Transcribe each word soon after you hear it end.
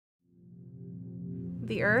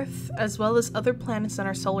The Earth, as well as other planets in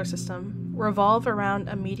our solar system, revolve around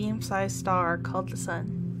a medium-sized star called the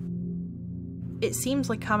Sun. It seems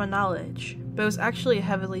like common knowledge, but it was actually a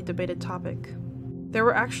heavily debated topic. There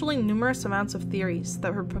were actually numerous amounts of theories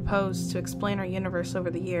that were proposed to explain our universe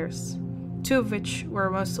over the years, two of which were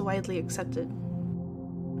most widely accepted.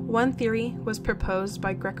 One theory was proposed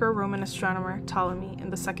by Greco-Roman astronomer Ptolemy in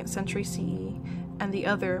the 2nd century CE, and the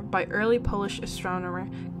other by early Polish astronomer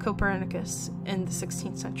Copernicus in the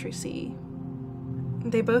 16th century CE.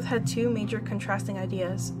 They both had two major contrasting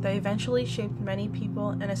ideas that eventually shaped many people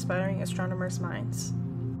and aspiring astronomers' minds.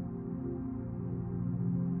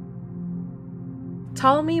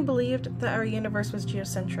 Ptolemy believed that our universe was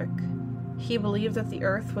geocentric. He believed that the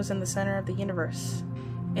Earth was in the center of the universe.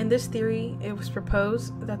 In this theory, it was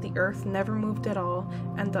proposed that the Earth never moved at all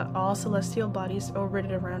and that all celestial bodies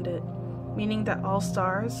orbited around it, meaning that all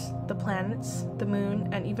stars, the planets, the moon,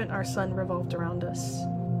 and even our sun revolved around us.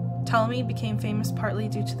 Ptolemy became famous partly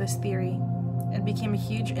due to this theory, and became a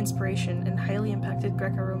huge inspiration and highly impacted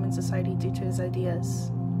Greco-Roman society due to his ideas.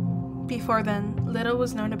 Before then, little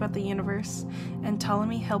was known about the universe, and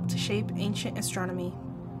Ptolemy helped to shape ancient astronomy.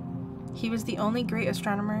 He was the only great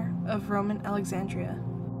astronomer of Roman Alexandria.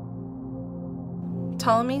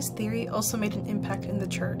 Ptolemy's theory also made an impact in the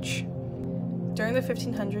church. During the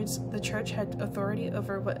 1500s, the church had authority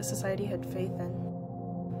over what society had faith in.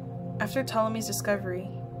 After Ptolemy's discovery,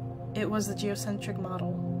 it was the geocentric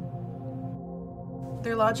model.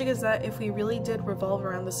 Their logic is that if we really did revolve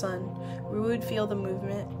around the sun, we would feel the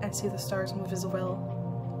movement and see the stars move as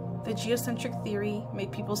well. The geocentric theory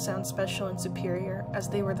made people sound special and superior as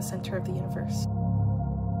they were the center of the universe.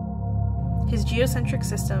 His geocentric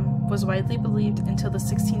system was widely believed until the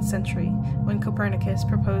 16th century, when Copernicus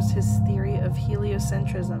proposed his theory of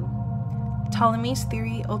heliocentrism. Ptolemy's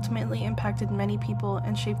theory ultimately impacted many people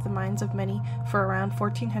and shaped the minds of many for around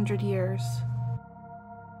 1400 years.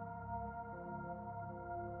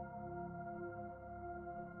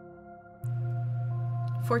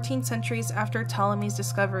 "14 centuries after Ptolemy's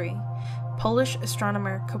discovery, Polish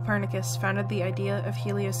astronomer Copernicus founded the idea of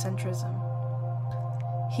heliocentrism.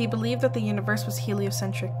 He believed that the universe was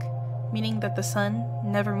heliocentric, meaning that the sun,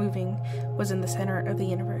 never moving, was in the center of the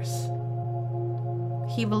universe.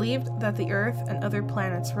 He believed that the Earth and other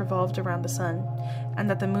planets revolved around the sun, and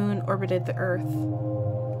that the moon orbited the Earth.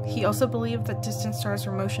 He also believed that distant stars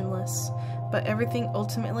were motionless, but everything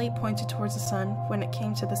ultimately pointed towards the sun when it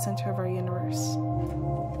came to the center of our universe.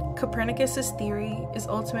 Copernicus's theory is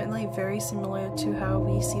ultimately very similar to how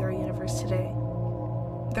we see our universe today.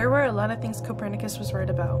 There were a lot of things Copernicus was right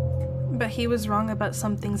about, but he was wrong about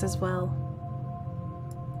some things as well.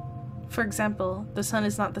 For example, the sun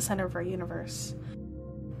is not the center of our universe.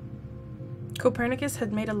 Copernicus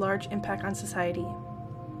had made a large impact on society.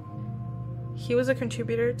 He was a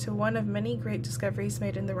contributor to one of many great discoveries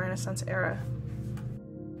made in the Renaissance era.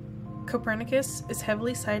 Copernicus is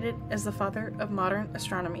heavily cited as the father of modern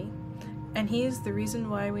astronomy, and he is the reason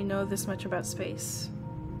why we know this much about space.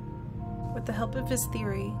 With the help of his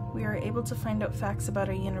theory, we are able to find out facts about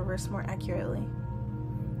our universe more accurately.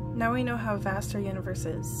 Now we know how vast our universe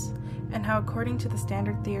is, and how according to the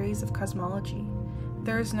standard theories of cosmology,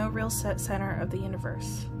 there is no real set center of the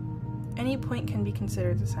universe. Any point can be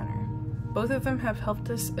considered the center. Both of them have helped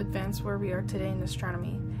us advance where we are today in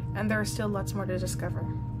astronomy, and there are still lots more to discover.